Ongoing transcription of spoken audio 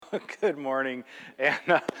Good morning,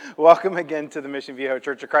 and welcome again to the Mission Viejo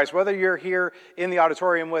Church of Christ. Whether you're here in the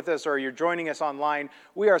auditorium with us or you're joining us online,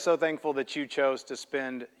 we are so thankful that you chose to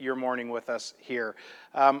spend your morning with us here.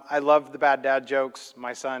 I love the bad dad jokes.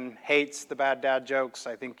 My son hates the bad dad jokes.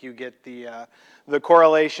 I think you get the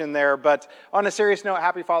correlation there. But on a serious note,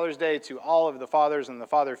 happy Father's Day to all of the fathers and the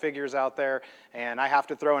father figures out there. And I have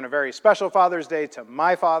to throw in a very special Father's Day to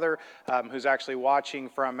my father, who's actually watching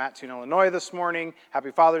from Mattoon, Illinois this morning.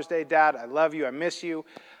 Happy Father's Day, Dad. I love you. I miss you.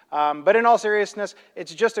 But in all seriousness,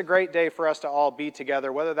 it's just a great day for us to all be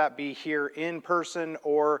together, whether that be here in person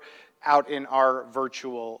or out in our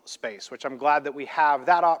virtual space, which I'm glad that we have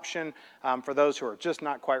that option for those who are just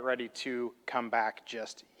not quite ready to come back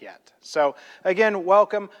just yet. So again,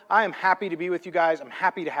 welcome. I am happy to be with you guys. I'm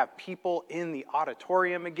happy to have people in the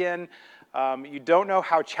auditorium again. You don't know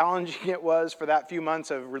how challenging it was for that few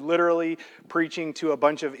months of literally preaching to a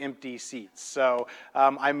bunch of empty seats. So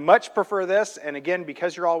I much prefer this. And again,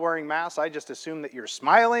 because you're all wearing masks, I just assume that you're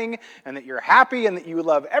smiling and that you're happy and that you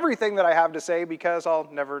love everything that I have to say, because I'll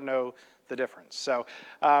never know the difference. So,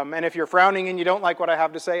 and if you're frowning and you don't like what I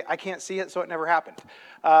have to say, I can't see it, so it never happened.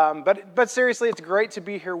 But seriously, it's great to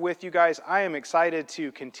be here with you guys. I am excited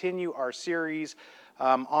to continue our series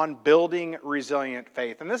on building resilient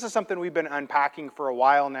faith. And this is something we've been unpacking for a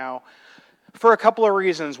while now for a couple of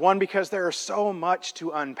reasons. One, because there is so much to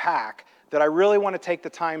unpack that I really want to take the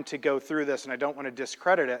time to go through this, and I don't want to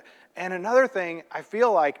discredit it. And another thing, I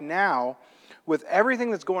feel like now, with everything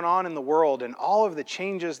that's going on in the world and all of the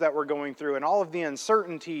changes that we're going through and all of the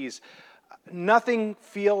uncertainties, nothing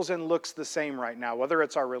feels and looks the same right now, whether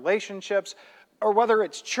it's our relationships or whether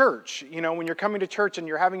it's church. You know, when you're coming to church and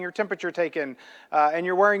you're having your temperature taken and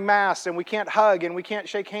you're wearing masks and we can't hug and we can't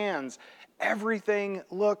shake hands, everything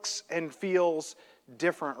looks and feels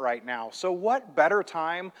different right now. So what better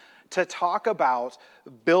time to talk about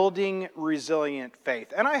building resilient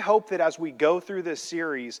faith? And I hope that as we go through this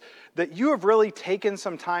series, that you have really taken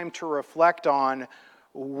some time to reflect on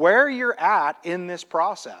where you're at in this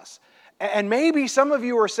process. And maybe some of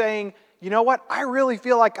you are saying, you know what, I really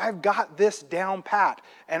feel like I've got this down pat.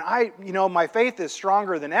 And my faith is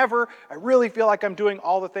stronger than ever. I really feel like I'm doing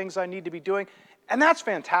all the things I need to be doing. And that's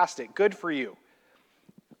fantastic. Good for you.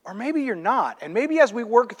 Or maybe you're not. And maybe as we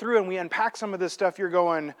work through and we unpack some of this stuff, you're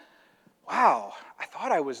going, wow, I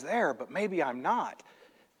thought I was there, but maybe I'm not.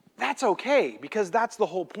 That's okay, because that's the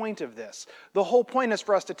whole point of this. The whole point is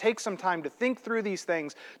for us to take some time to think through these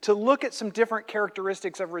things, to look at some different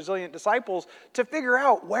characteristics of resilient disciples, to figure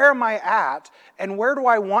out where am I at, and where do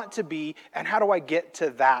I want to be, and how do I get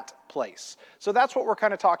to that place. So that's what we're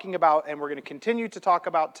kind of talking about, and we're going to continue to talk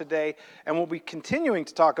about today, and we'll be continuing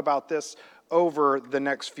to talk about this over the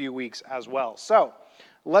next few weeks as well. So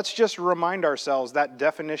let's just remind ourselves that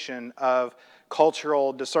definition of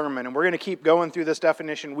cultural discernment. And we're going to keep going through this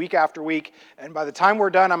definition week after week. And by the time we're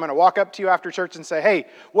done, I'm going to walk up to you after church and say, hey,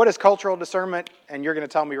 what is cultural discernment? And you're going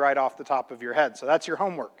to tell me right off the top of your head. So that's your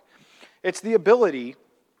homework. It's the ability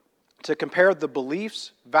to compare the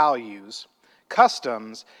beliefs, values,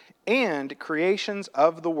 customs, and creations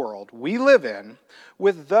of the world we live in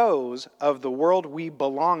with those of the world we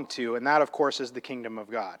belong to, and that, of course, is the kingdom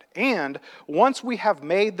of God. And once we have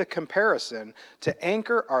made the comparison, to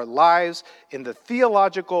anchor our lives in the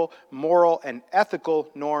theological, moral, and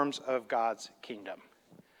ethical norms of God's kingdom.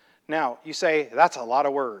 Now, you say, that's a lot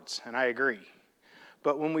of words, and I agree.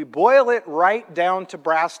 But when we boil it right down to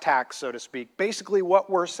brass tacks, so to speak, basically what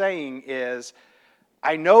we're saying is,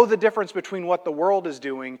 I know the difference between what the world is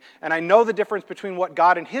doing, and I know the difference between what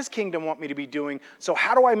God and His kingdom want me to be doing, so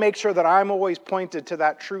how do I make sure that I'm always pointed to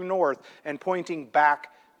that true north and pointing back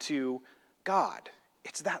to God?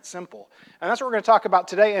 It's that simple. And that's what we're going to talk about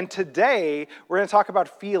today. And today, we're going to talk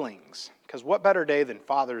about feelings, because what better day than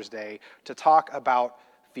Father's Day to talk about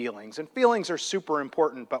feelings? And feelings are super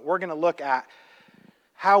important, but we're going to look at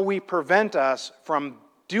how we prevent us from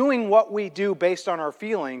doing what we do based on our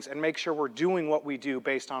feelings and make sure we're doing what we do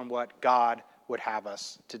based on what God would have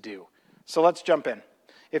us to do. So let's jump in.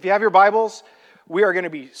 If you have your Bibles, we are going to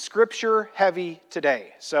be scripture heavy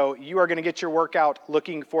today. So you are going to get your workout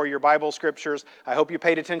looking for your Bible scriptures. I hope you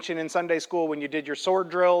paid attention in Sunday school when you did your sword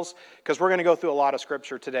drills, because we're going to go through a lot of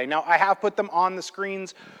scripture today. Now, I have put them on the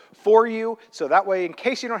screens for you, so that way, in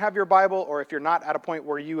case you don't have your Bible, or if you're not at a point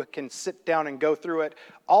where you can sit down and go through it,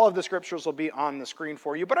 all of the scriptures will be on the screen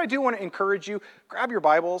for you. But I do want to encourage you, grab your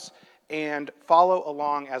Bibles and follow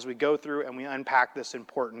along as we go through and we unpack this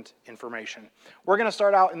important information. We're going to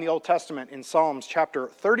start out in the Old Testament in Psalms chapter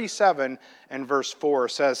 37 and verse 4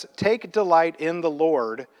 says, "Take delight in the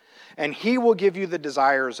Lord, and He will give you the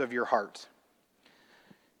desires of your heart."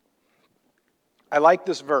 I like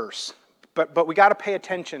this verse, but we got to pay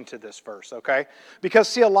attention to this verse, okay? Because,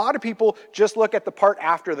 see, a lot of people just look at the part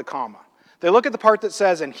after the comma. They look at the part that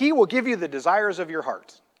says, and he will give you the desires of your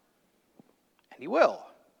heart. And he will.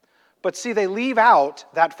 But see, they leave out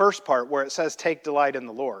that first part where it says, take delight in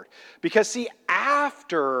the Lord. Because see,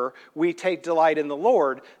 after we take delight in the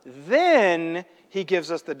Lord, then he gives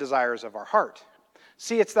us the desires of our heart.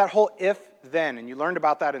 See, it's that whole if-then, and you learned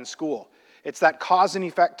about that in school. It's that cause and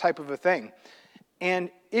effect type of a thing. And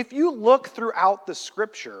if you look throughout the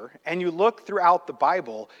Scripture and you look throughout the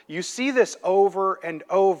Bible, you see this over and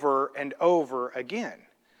over and over again.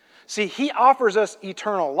 See, he offers us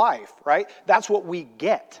eternal life, right? That's what we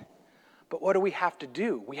get. But what do we have to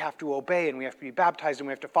do? We have to obey, and we have to be baptized, and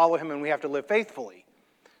we have to follow him, and we have to live faithfully.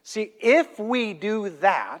 See, if we do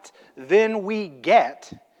that, then we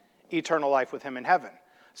get eternal life with him in heaven.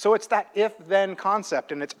 So it's that if-then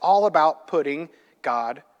concept, and it's all about putting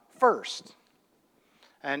God first.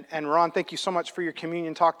 And Ron, thank you so much for your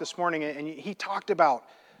communion talk this morning, and he talked about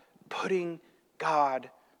putting God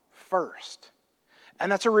first. And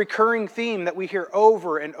that's a recurring theme that we hear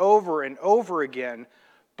over and over and over again.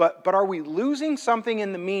 But are we losing something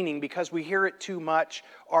in the meaning because we hear it too much?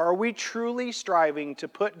 Or are we truly striving to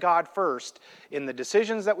put God first in the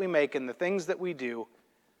decisions that we make and the things that we do?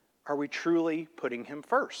 Are we truly putting him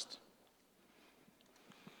first?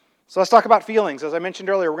 So let's talk about feelings. As I mentioned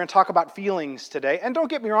earlier, we're going to talk about feelings today. And don't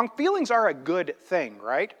get me wrong, feelings are a good thing,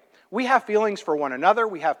 right? We have feelings for one another.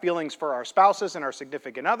 We have feelings for our spouses and our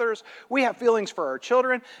significant others. We have feelings for our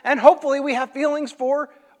children. And hopefully we have feelings for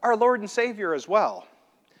our Lord and Savior as well.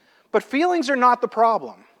 But feelings are not the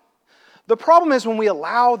problem. The problem is when we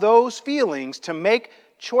allow those feelings to make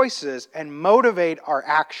choices and motivate our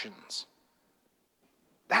actions.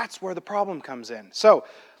 That's where the problem comes in. So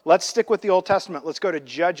let's stick with the Old Testament. Let's go to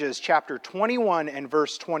Judges chapter 21 and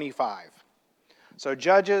verse 25. So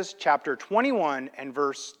Judges chapter 21 and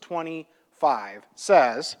verse 25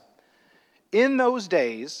 says, in those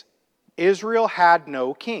days, Israel had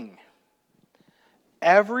no king.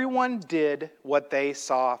 Everyone did what they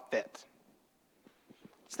saw fit.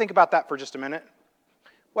 Let's think about that for just a minute.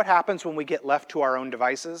 What happens when we get left to our own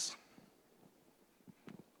devices?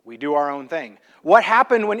 We do our own thing. What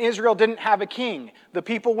happened when Israel didn't have a king? The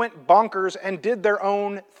people went bonkers and did their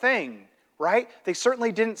own thing, right? They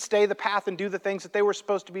certainly didn't stay the path and do the things that they were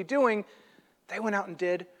supposed to be doing. They went out and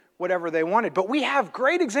did whatever they wanted. But we have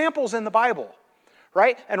great examples in the Bible.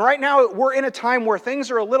 Right? And right now we're in a time where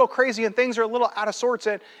things are a little crazy and things are a little out of sorts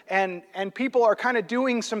and people are kind of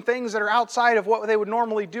doing some things that are outside of what they would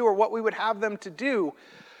normally do or what we would have them to do.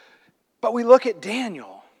 But we look at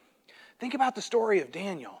Daniel. Think about the story of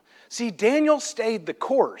Daniel. See, Daniel stayed the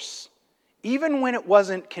course even when it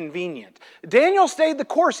wasn't convenient. Daniel stayed the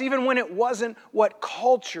course even when it wasn't what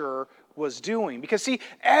culture was doing. Because see,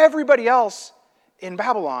 everybody else in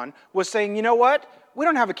Babylon was saying, you know what? We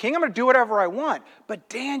don't have a king. I'm going to do whatever I want. But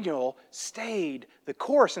Daniel stayed the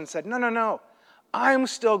course and said, no. I'm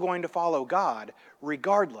still going to follow God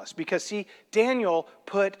regardless. Because see, Daniel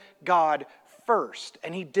put God first.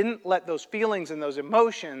 And he didn't let those feelings and those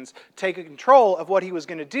emotions take control of what he was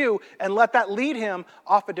going to do and let that lead him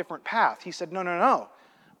off a different path. He said, no.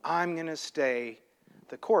 I'm going to stay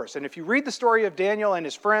the course. And if you read the story of Daniel and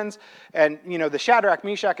his friends and, the Shadrach,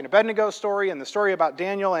 Meshach, and Abednego story and the story about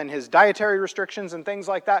Daniel and his dietary restrictions and things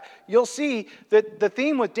like that, you'll see that the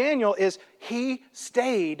theme with Daniel is he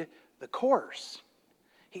stayed the course.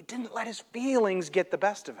 He didn't let his feelings get the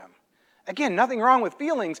best of him. Again, nothing wrong with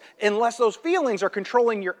feelings unless those feelings are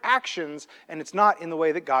controlling your actions and it's not in the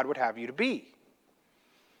way that God would have you to be.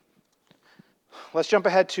 Let's jump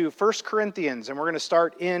ahead to 1 Corinthians, and we're going to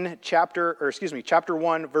start in chapter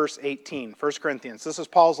 1, verse 18. 1 Corinthians. This is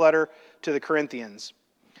Paul's letter to the Corinthians.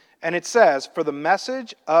 And it says, for the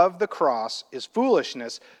message of the cross is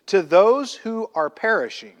foolishness to those who are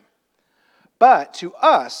perishing. But to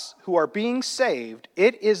us who are being saved,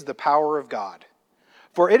 it is the power of God.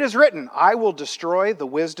 For it is written, I will destroy the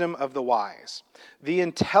wisdom of the wise, the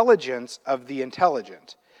intelligence of the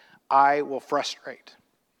intelligent I will frustrate.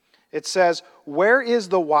 It says, where is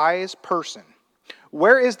the wise person?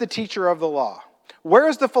 Where is the teacher of the law? Where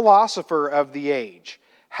is the philosopher of the age?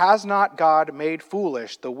 Has not God made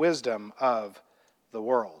foolish the wisdom of the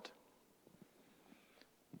world?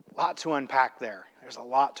 A lot to unpack there. There's a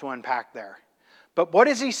lot to unpack there. But what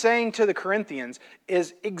is he saying to the Corinthians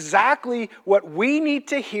is exactly what we need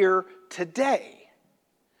to hear today.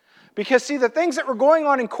 Because see, the things that were going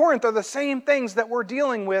on in Corinth are the same things that we're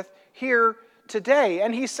dealing with here today.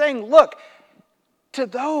 And he's saying, look, to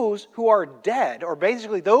those who are dead, or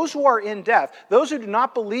basically those who are in death, those who do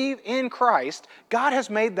not believe in Christ, God has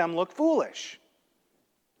made them look foolish.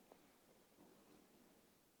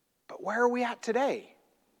 But where are we at today?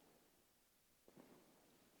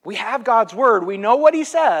 We have God's word. We know what he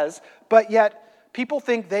says, but yet people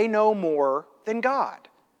think they know more than God.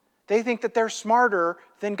 They think that they're smarter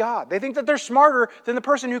than God. They think that they're smarter than the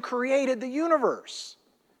person who created the universe.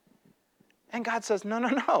 And God says, no, no,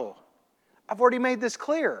 no. I've already made this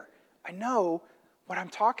clear. I know what I'm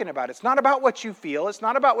talking about. It's not about what you feel. It's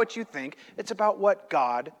not about what you think. It's about what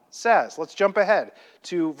God says. Let's jump ahead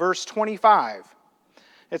to verse 25.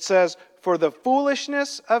 It says, "For the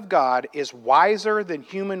foolishness of God is wiser than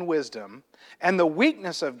human wisdom, and the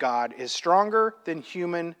weakness of God is stronger than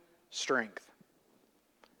human strength."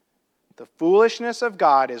 The foolishness of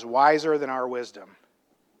God is wiser than our wisdom.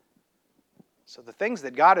 So the things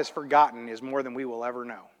that God has forgotten is more than we will ever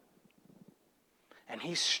know. And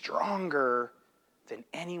he's stronger than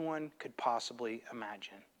anyone could possibly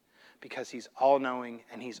imagine because he's all-knowing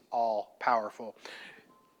and he's all-powerful.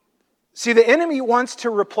 See, the enemy wants to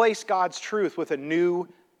replace God's truth with a new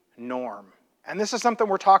norm. And this is something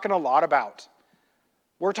we're talking a lot about.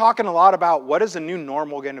 We're talking a lot about what is the new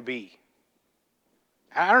normal going to be.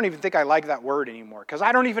 I don't even think I like that word anymore because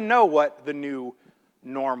I don't even know what the new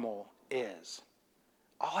normal is.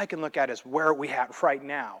 All I can look at is where are we at right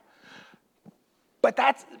now. But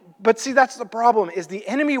see, that's the problem, is the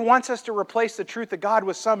enemy wants us to replace the truth of God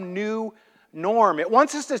with some new norm. It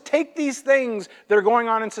wants us to take these things that are going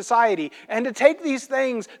on in society and to take these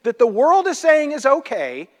things that the world is saying is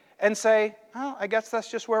okay and say, oh, I guess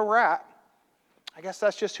that's just where we're at. I guess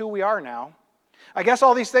that's just who we are now. I guess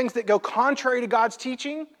all these things that go contrary to God's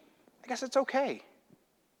teaching, I guess it's okay.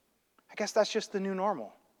 I guess that's just the new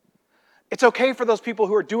normal. It's okay for those people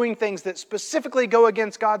who are doing things that specifically go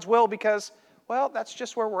against God's will because, well, that's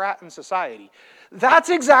just where we're at in society. That's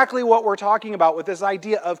exactly what we're talking about with this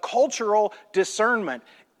idea of cultural discernment.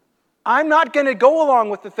 I'm not going to go along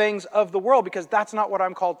with the things of the world because that's not what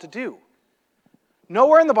I'm called to do.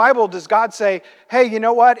 Nowhere in the Bible does God say, hey, you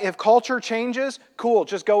know what? If culture changes, cool,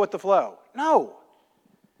 just go with the flow. No.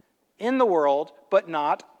 In the world, but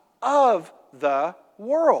not of the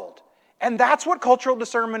world. And that's what cultural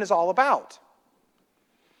discernment is all about.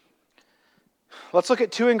 Let's look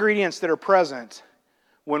at two ingredients that are present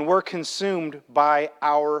when we're consumed by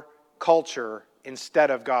our culture instead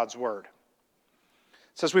of God's word. It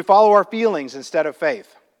says we follow our feelings instead of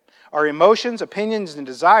faith. Our emotions, opinions, and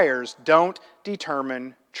desires don't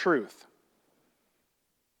determine truth.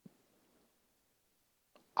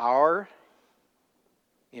 Our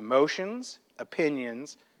emotions,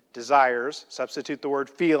 opinions, desires, substitute the word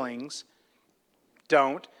feelings,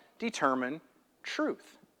 don't determine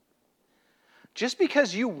truth. Just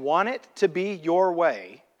because you want it to be your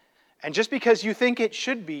way, and just because you think it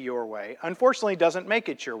should be your way, unfortunately doesn't make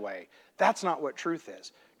it your way. That's not what truth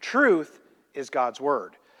is. Truth is God's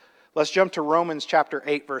word. Let's jump to Romans chapter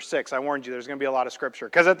 8, verse 6. I warned you there's going to be a lot of scripture,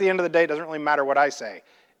 because at the end of the day, it doesn't really matter what I say.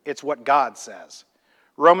 It's what God says.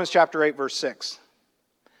 Romans chapter 8, verse 6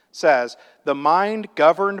 says, "The mind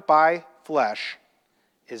governed by flesh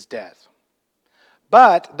is death.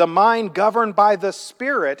 But the mind governed by the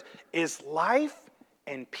Spirit is life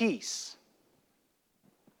and peace."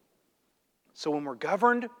 So when we're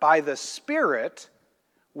governed by the Spirit,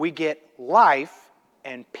 we get life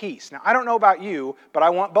and peace. Now, I don't know about you, but I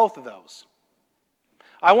want both of those.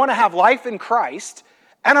 I want to have life in Christ,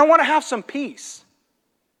 and I want to have some peace.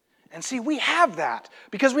 And see, we have that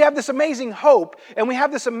because we have this amazing hope, and we have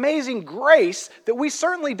this amazing grace that we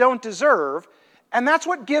certainly don't deserve, and that's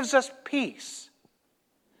what gives us peace.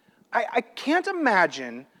 I can't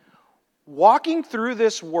imagine walking through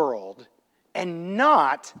this world and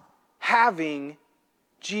not having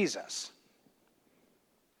Jesus.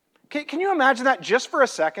 Can you imagine that just for a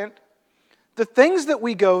second? The things that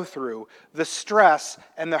we go through, the stress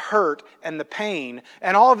and the hurt and the pain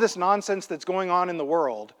and all of this nonsense that's going on in the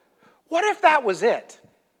world, what if that was it?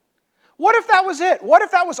 What if that was it? What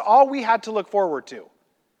if that was all we had to look forward to?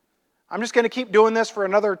 I'm just going to keep doing this for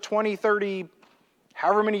another 20, 30,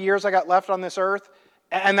 however many years I got left on this earth,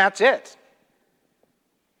 and that's it.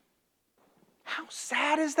 How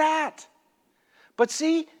sad is that? But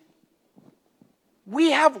see,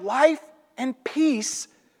 we have life and peace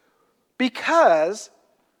because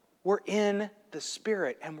we're in the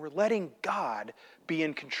Spirit and we're letting God be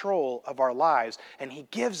in control of our lives. And He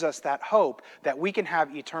gives us that hope that we can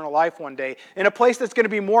have eternal life one day in a place that's going to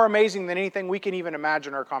be more amazing than anything we can even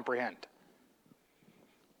imagine or comprehend.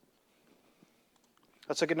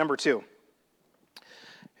 Let's look at number 2.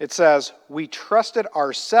 It says, we trusted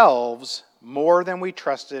ourselves more than we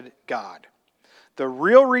trusted God. The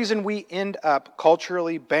real reason we end up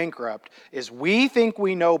culturally bankrupt is we think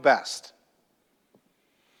we know best.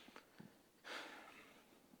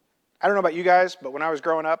 I don't know about you guys, but when I was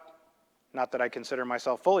growing up, not that I consider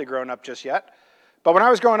myself fully grown up just yet, but when I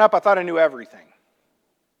was growing up, I thought I knew everything.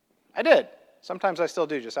 I did. Sometimes I still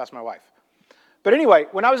do, just ask my wife. But anyway,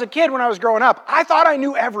 when I was a kid, when I was growing up, I thought I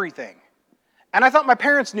knew everything. And I thought my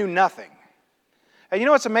parents knew nothing. And you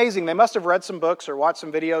know what's amazing? They must have read some books or watched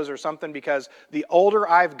some videos or something, because the older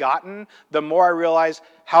I've gotten, the more I realize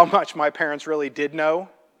how much my parents really did know.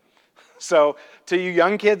 So to you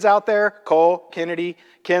young kids out there, Cole, Kennedy,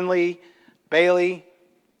 Kinley, Bailey,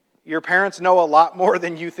 your parents know a lot more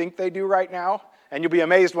than you think they do right now. And you'll be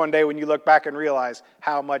amazed one day when you look back and realize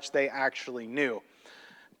how much they actually knew.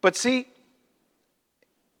 But see,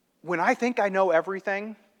 when I think I know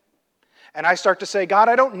everything, and I start to say, God,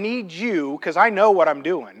 I don't need you because I know what I'm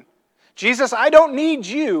doing. Jesus, I don't need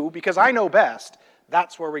you because I know best.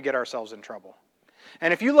 That's where we get ourselves in trouble.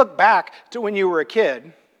 And if you look back to when you were a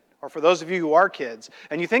kid, or for those of you who are kids,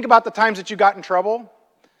 and you think about the times that you got in trouble,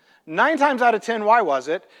 9 times out of 10, why was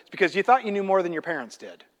it? It's because you thought you knew more than your parents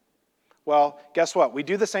did. Well, guess what? We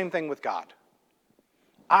do the same thing with God.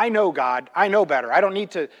 I know God. I know better. I don't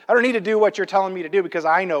need to do what you're telling me to do because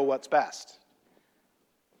I know what's best.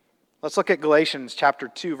 Let's look at Galatians chapter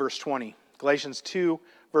 2, verse 20. Galatians 2,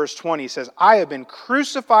 verse 20 says, I have been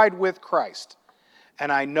crucified with Christ,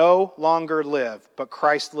 and I no longer live, but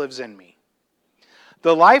Christ lives in me.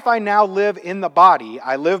 The life I now live in the body,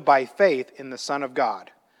 I live by faith in the Son of God,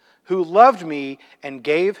 who loved me and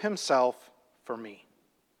gave himself for me.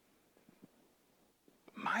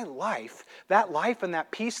 My life, that life and that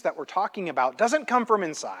peace that we're talking about, doesn't come from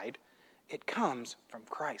inside. It comes from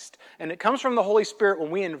Christ. And it comes from the Holy Spirit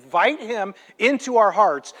when we invite him into our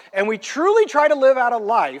hearts and we truly try to live out a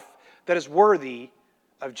life that is worthy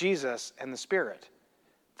of Jesus and the Spirit.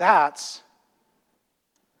 That's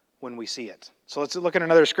when we see it. So let's look at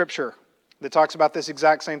another scripture that talks about this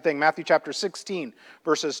exact same thing. Matthew chapter 16,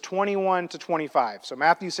 verses 21 to 25. So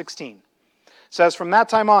Matthew 16 says, from that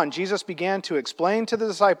time on, Jesus began to explain to the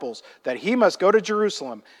disciples that he must go to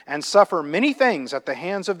Jerusalem and suffer many things at the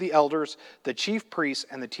hands of the elders, the chief priests,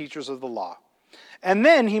 and the teachers of the law. And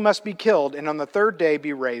then he must be killed, and on the third day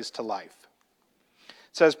be raised to life. It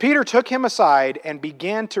says, Peter took him aside and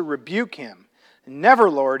began to rebuke him. Never,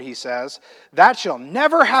 Lord, he says, that shall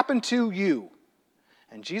never happen to you.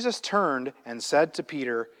 And Jesus turned and said to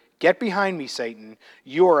Peter, get behind me, Satan.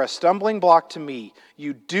 You are a stumbling block to me.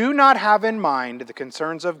 You do not have in mind the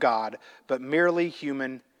concerns of God, but merely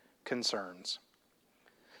human concerns.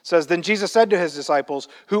 It says, then Jesus said to his disciples,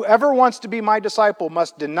 whoever wants to be my disciple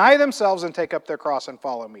must deny themselves and take up their cross and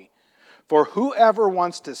follow me. For whoever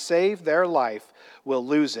wants to save their life will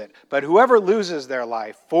lose it. But whoever loses their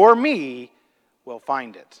life for me will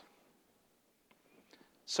find it.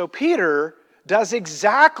 So Peter does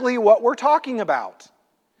exactly what we're talking about.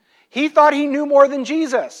 He thought he knew more than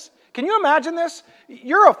Jesus. Can you imagine this?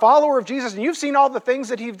 You're a follower of Jesus and you've seen all the things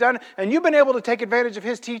that he's done and you've been able to take advantage of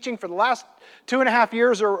his teaching for the last 2.5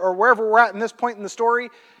 years or wherever we're at in this point in the story,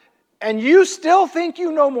 and you still think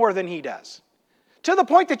you know more than he does. To the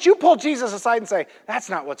point that you pull Jesus aside and say, that's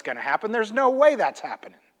not what's going to happen. There's no way that's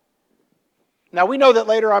happening. Now we know that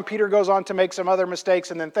later on Peter goes on to make some other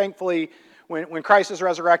mistakes, and then thankfully when Christ is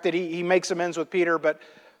resurrected, he makes amends with Peter, But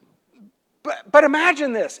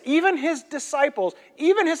imagine this, even his disciples,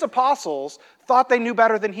 even his apostles thought they knew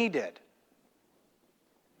better than he did.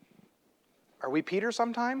 Are we Peter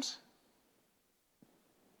sometimes?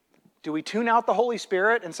 Do we tune out the Holy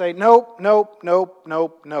Spirit and say, nope, nope, nope,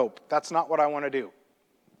 nope, nope. That's not what I want to do.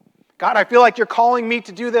 God, I feel like you're calling me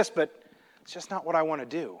to do this, but it's just not what I want to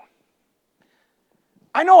do.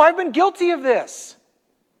 I know I've been guilty of this.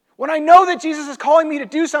 When I know that Jesus is calling me to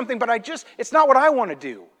do something, but it's not what I want to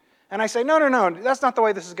do. And I say, no, that's not the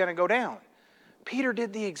way this is going to go down. Peter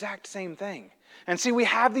did the exact same thing. And see, we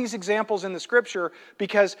have these examples in the scripture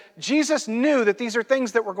because Jesus knew that these are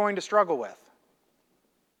things that we're going to struggle with.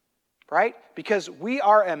 Right? Because we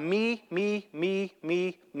are a me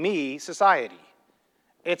society.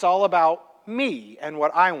 It's all about me and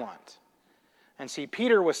what I want. And see,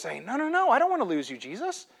 Peter was saying, no, I don't want to lose you,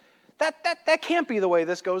 Jesus. That can't be the way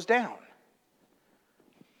this goes down.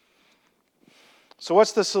 So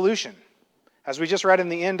what's the solution? As we just read in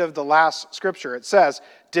the end of the last scripture, it says,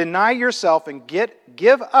 deny yourself and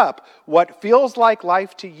give up what feels like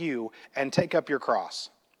life to you and take up your cross.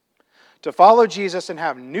 To follow Jesus and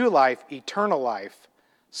have new life, eternal life,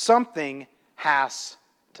 something has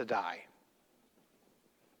to die.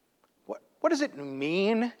 What does it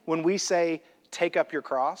mean when we say, take up your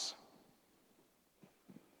cross?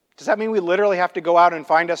 Does that mean we literally have to go out and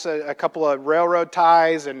find us a couple of railroad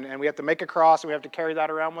ties and we have to make a cross and we have to carry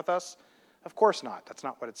that around with us? Of course not. That's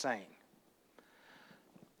not what it's saying.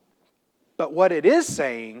 But what it is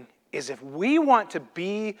saying is if we want to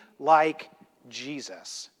be like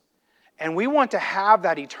Jesus, and we want to have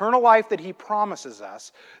that eternal life that he promises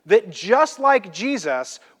us, that just like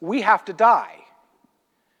Jesus, we have to die.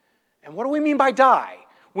 And what do we mean by die?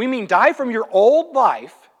 We mean die from your old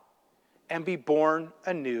life and be born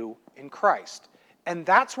anew in Christ. And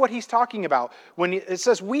that's what he's talking about when it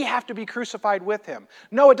says we have to be crucified with him.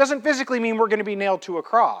 No, it doesn't physically mean we're going to be nailed to a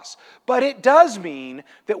cross. But it does mean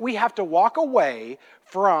that we have to walk away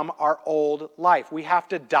from our old life. We have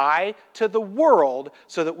to die to the world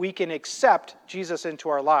so that we can accept Jesus into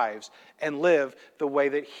our lives and live the way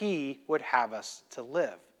that he would have us to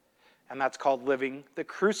live. And that's called living the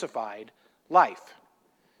crucified life.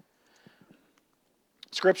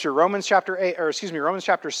 Scripture, Romans chapter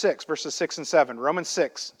 6, verses 6 and 7. Romans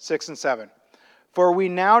 6, 6 and 7. For we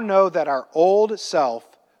now know that our old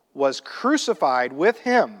self was crucified with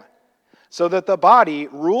him, so that the body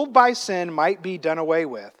ruled by sin might be done away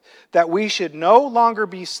with, that we should no longer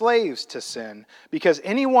be slaves to sin, because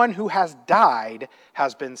anyone who has died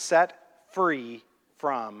has been set free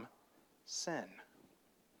from sin.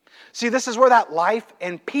 See, this is where that life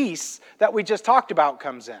and peace that we just talked about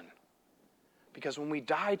comes in. Because when we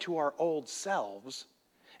die to our old selves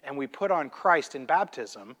and we put on Christ in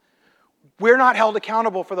baptism, we're not held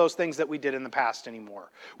accountable for those things that we did in the past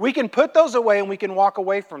anymore. We can put those away and we can walk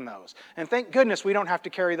away from those. And thank goodness we don't have to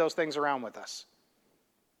carry those things around with us.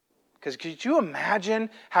 Because could you imagine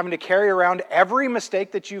having to carry around every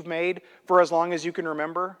mistake that you've made for as long as you can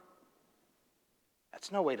remember? That's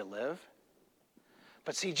no way to live.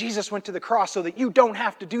 But see, Jesus went to the cross so that you don't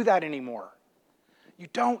have to do that anymore. You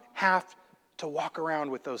don't have to walk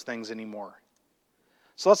around with those things anymore.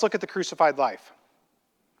 So let's look at the crucified life.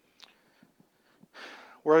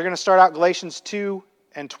 We're going to start out Galatians 2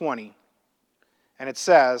 and 20. And it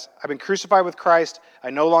says, I've been crucified with Christ.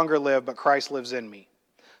 I no longer live, but Christ lives in me.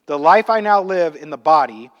 The life I now live in the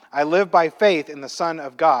body, I live by faith in the Son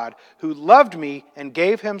of God, who loved me and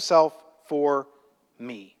gave himself for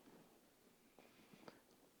me.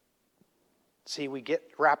 See, we get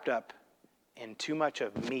wrapped up in too much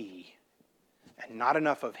of me and not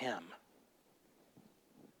enough of him.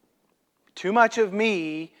 Too much of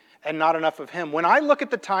me and not enough of him. When I look at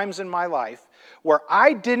the times in my life where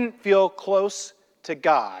I didn't feel close to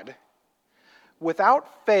God,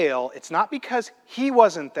 without fail, it's not because he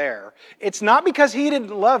wasn't there. It's not because he didn't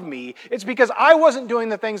love me. It's because I wasn't doing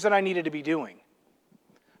the things that I needed to be doing.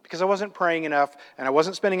 Because I wasn't praying enough, and I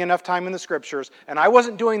wasn't spending enough time in the scriptures, and I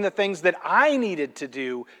wasn't doing the things that I needed to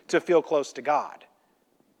do to feel close to God.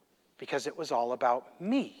 Because it was all about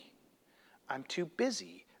me. I'm too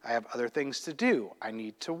busy. I have other things to do. I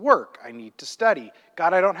need to work. I need to study.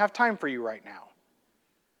 God, I don't have time for you right now.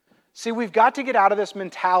 See, we've got to get out of this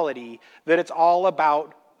mentality that it's all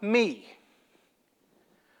about me.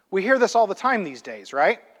 We hear this all the time these days,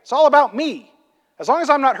 right? It's all about me. As long as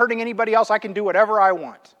I'm not hurting anybody else, I can do whatever I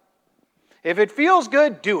want. If it feels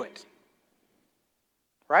good, do it.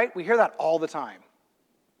 Right? We hear that all the time.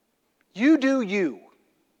 You do you.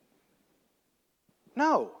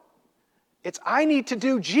 No. It's I need to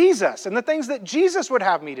do Jesus and the things that Jesus would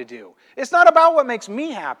have me to do. It's not about what makes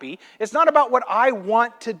me happy. It's not about what I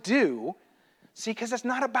want to do. See, because it's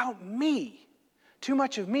not about me. Too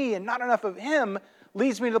much of me and not enough of him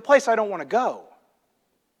leads me to the place I don't want to go.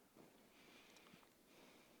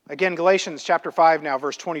 Again, Galatians chapter 5 now,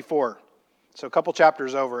 verse 24. So a couple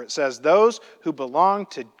chapters over. It says, those who belong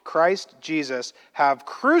to Christ Jesus have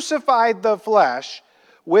crucified the flesh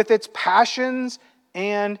with its passions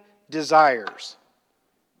and desires.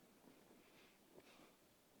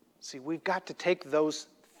 See, we've got to take those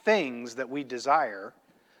things that we desire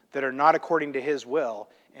that are not according to his will,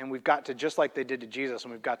 and we've got to, just like they did to Jesus,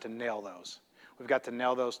 and we've got to nail those. We've got to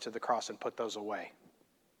nail those to the cross and put those away.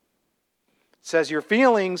 It says, your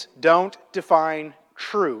feelings don't define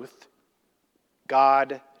truth.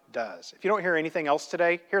 God does. If you don't hear anything else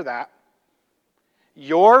today, hear that.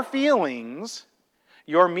 Your feelings,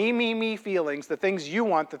 your me feelings, the things you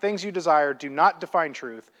want, the things you desire, do not define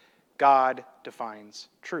truth. God defines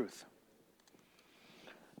truth.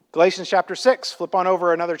 Galatians chapter 6, flip on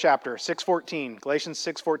over another chapter, 6:14. Galatians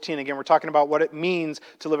 6:14, again, we're talking about what it means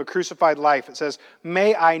to live a crucified life. It says,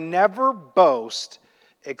 may I never boast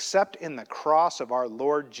except in the cross of our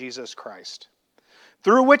Lord Jesus Christ,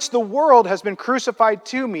 through which the world has been crucified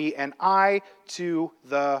to me and I to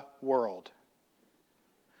the world.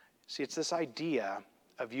 See, it's this idea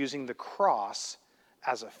of using the cross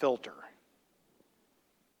as a filter.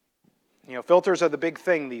 You know, filters are the big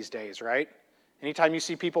thing these days, right? Anytime you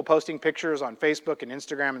see people posting pictures on Facebook and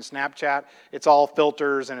Instagram and Snapchat, it's all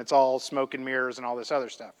filters and it's all smoke and mirrors and all this other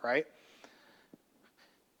stuff, right?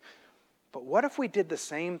 But what if we did the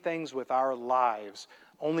same things with our lives,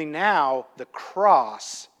 only now the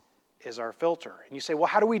cross is our filter? And you say, well,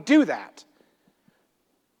 how do we do that?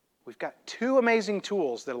 We've got two amazing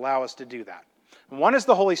tools that allow us to do that. One is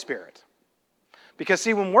the Holy Spirit. Because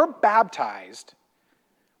see, when we're baptized,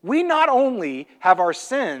 we not only have our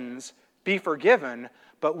sins be forgiven,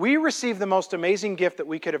 but we receive the most amazing gift that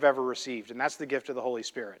we could have ever received, and that's the gift of the Holy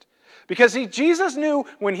Spirit. Because see, Jesus knew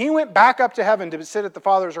when he went back up to heaven to sit at the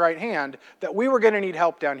Father's right hand that we were going to need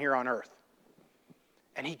help down here on earth.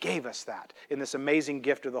 And he gave us that in this amazing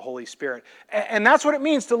gift of the Holy Spirit. And that's what it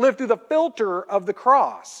means to live through the filter of the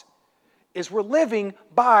cross, is we're living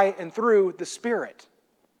by and through the Spirit.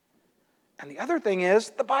 And the other thing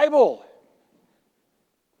is the Bible.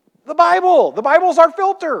 The Bible. The Bible's our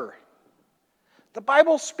filter. The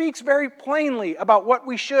Bible speaks very plainly about what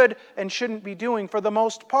we should and shouldn't be doing for the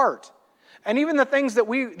most part. And even the things that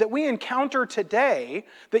we encounter today,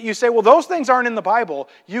 that you say, well, those things aren't in the Bible,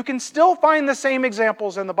 you can still find the same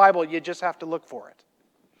examples in the Bible. You just have to look for it.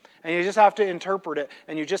 And you just have to interpret it,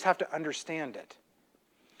 and you just have to understand it.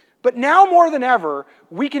 But now more than ever,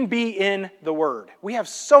 we can be in the Word. We have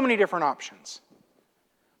so many different options.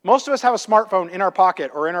 Most of us have a smartphone in our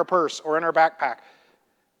pocket or in our purse or in our backpack.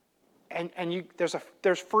 And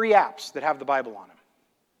there's free apps that have the Bible on them.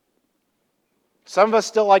 Some of us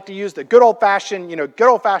still like to use the good old-fashioned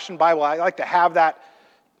Bible. I like to have that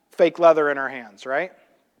fake leather in our hands, right?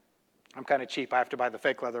 I'm kind of cheap. I have to buy the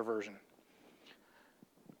fake leather version.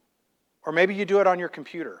 Or maybe you do it on your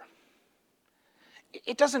computer.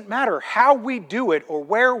 It doesn't matter how we do it or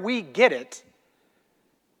where we get it.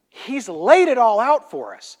 He's laid it all out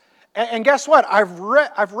for us. And guess what? I've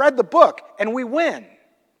read the book, and we win.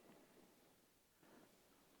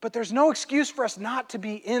 But there's no excuse for us not to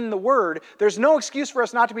be in the Word. There's no excuse for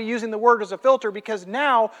us not to be using the Word as a filter, because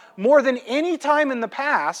now, more than any time in the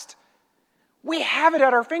past, we have it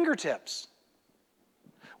at our fingertips.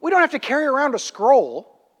 We don't have to carry around a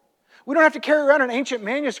scroll. We don't have to carry around an ancient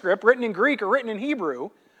manuscript written in Greek or written in Hebrew.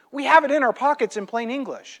 We have it in our pockets in plain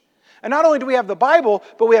English. And not only do we have the Bible,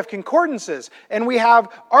 but we have concordances, and we have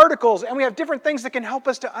articles, and we have different things that can help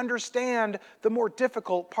us to understand the more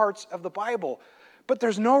difficult parts of the Bible. But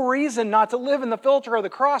there's no reason not to live in the filter of the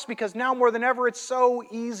cross, because now more than ever it's so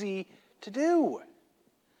easy to do.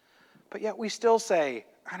 But yet we still say,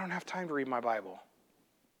 I don't have time to read my Bible.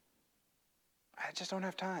 I just don't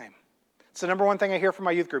have time. It's the number one thing I hear from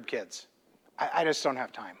my youth group kids. I just don't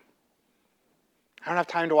have time. I don't have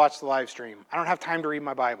time to watch the live stream. I don't have time to read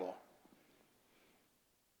my Bible.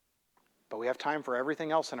 But we have time for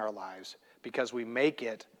everything else in our lives because we make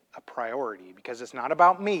it a priority, because it's not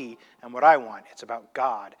about me and what I want. It's about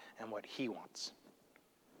God and what He wants.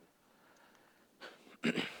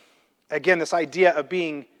 Again, this idea of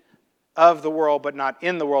being of the world but not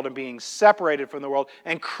in the world, and being separated from the world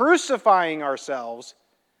and crucifying ourselves,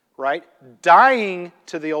 right? Dying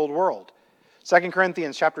to the old world. 2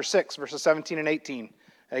 Corinthians chapter 6, verses 17 and 18.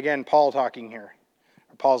 Again, Paul talking here.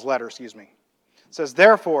 Or Paul's letter, excuse me. It says,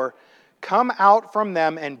 therefore, come out from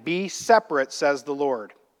them and be separate, says the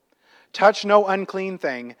Lord. Touch no unclean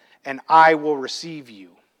thing, and I will receive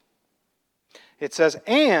you. It says,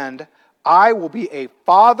 and I will be a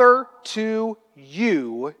father to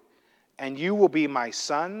you, and you will be my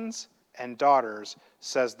sons and daughters,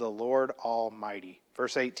 says the Lord Almighty.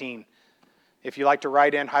 Verse 18. If you like to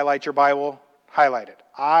write in, highlight your Bible, highlight it.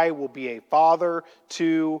 I will be a father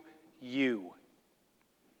to you.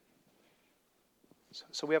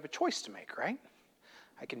 So we have a choice to make, right?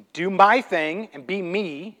 I can do my thing and be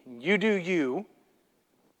me, and you do you.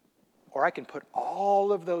 Or I can put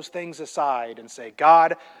all of those things aside and say,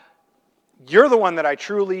 God, you're the one that I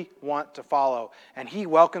truly want to follow. And He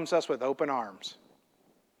welcomes us with open arms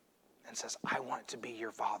and says, I want to be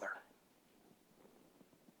your father.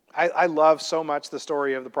 I love so much the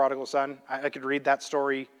story of the prodigal son. I could read that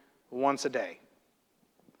story once a day.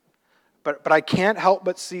 But I can't help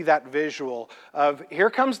but see that visual of here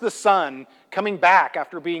comes the son coming back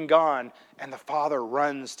after being gone, and the father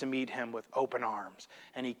runs to meet him with open arms,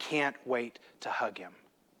 and he can't wait to hug him.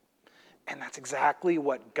 And that's exactly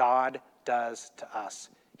what God does to us.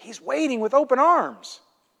 He's waiting with open arms.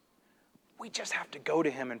 We just have to go to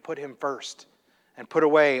Him and put Him first and put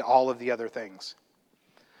away all of the other things.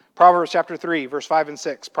 Proverbs chapter 3, verse 5 and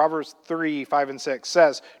 6. Proverbs 3, 5 and 6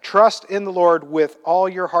 says, trust in the Lord with all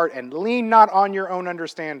your heart and lean not on your own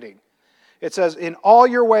understanding. It says, in all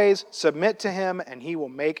your ways submit to Him and He will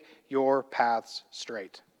make your paths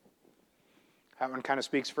straight. That one kind of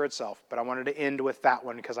speaks for itself, but I wanted to end with that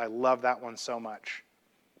one because I love that one so much.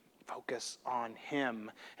 Focus on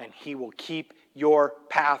Him and He will keep your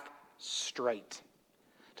path straight.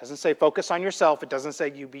 doesn't say focus on yourself. It doesn't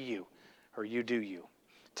say you be you or you do you.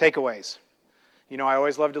 Takeaways. You know, I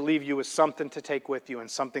always love to leave you with something to take with you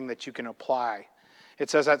and something that you can apply. It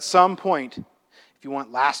says at some point, if you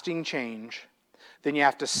want lasting change, then you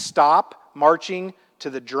have to stop marching to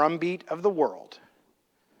the drumbeat of the world.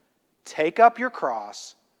 Take up your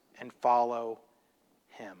cross and follow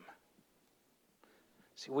Him.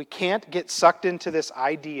 See, we can't get sucked into this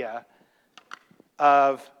idea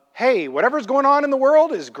of, hey, whatever's going on in the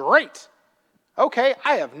world is great. Okay,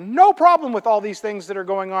 I have no problem with all these things that are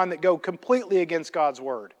going on that go completely against God's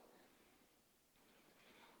word.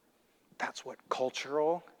 That's what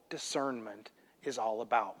cultural discernment is all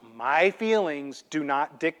about. My feelings do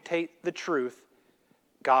not dictate the truth.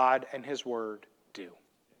 God and His word do.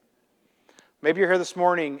 Maybe you're here this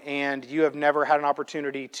morning and you have never had an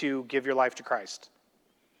opportunity to give your life to Christ.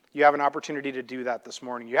 You have an opportunity to do that this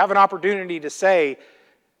morning. You have an opportunity to say,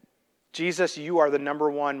 Jesus, you are the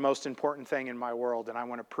number one most important thing in my world, and I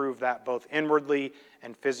want to prove that both inwardly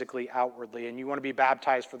and physically outwardly. And you want to be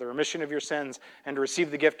baptized for the remission of your sins and to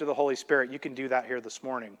receive the gift of the Holy Spirit. You can do that here this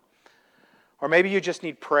morning. Or maybe you just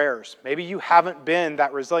need prayers. Maybe you haven't been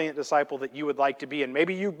that resilient disciple that you would like to be, and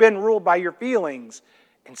maybe you've been ruled by your feelings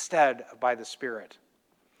instead of by the Spirit.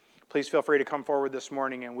 Please feel free to come forward this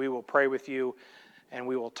morning, and we will pray with you. And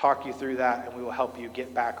we will talk you through that, and we will help you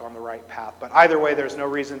get back on the right path. But either way, there's no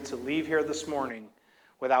reason to leave here this morning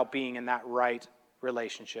without being in that right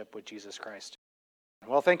relationship with Jesus Christ.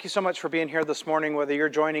 Well, thank you so much for being here this morning, whether you're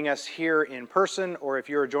joining us here in person or if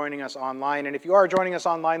you're joining us online. And if you are joining us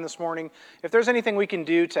online this morning, if there's anything we can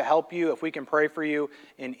do to help you, if we can pray for you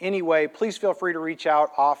in any way, please feel free to reach out,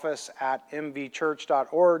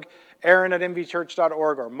 office@mvchurch.org,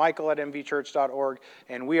 Aaron@mvchurch.org, or Michael@mvchurch.org,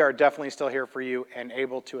 and we are definitely still here for you and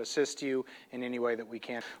able to assist you in any way that we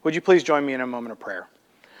can. Would you please join me in a moment of prayer?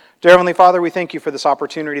 Dear Heavenly Father, we thank you for this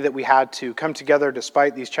opportunity that we had to come together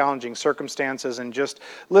despite these challenging circumstances and just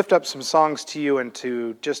lift up some songs to you and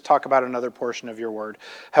to just talk about another portion of your word.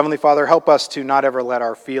 Heavenly Father, help us to not ever let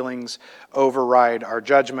our feelings override our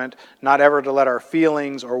judgment, not ever to let our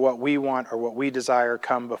feelings or what we want or what we desire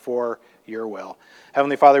come before your will.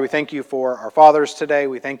 Heavenly Father, we thank you for our fathers today.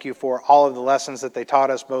 We thank you for all of the lessons that they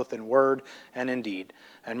taught us, both in word and in deed.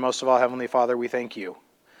 And most of all, Heavenly Father, we thank you.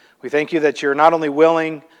 We thank you that you're not only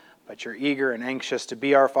willing, but you're eager and anxious to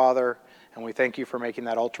be our Father, and we thank you for making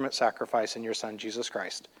that ultimate sacrifice in your Son, Jesus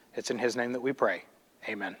Christ. It's in His name that we pray.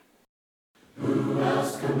 Amen. Who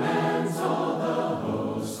else commands all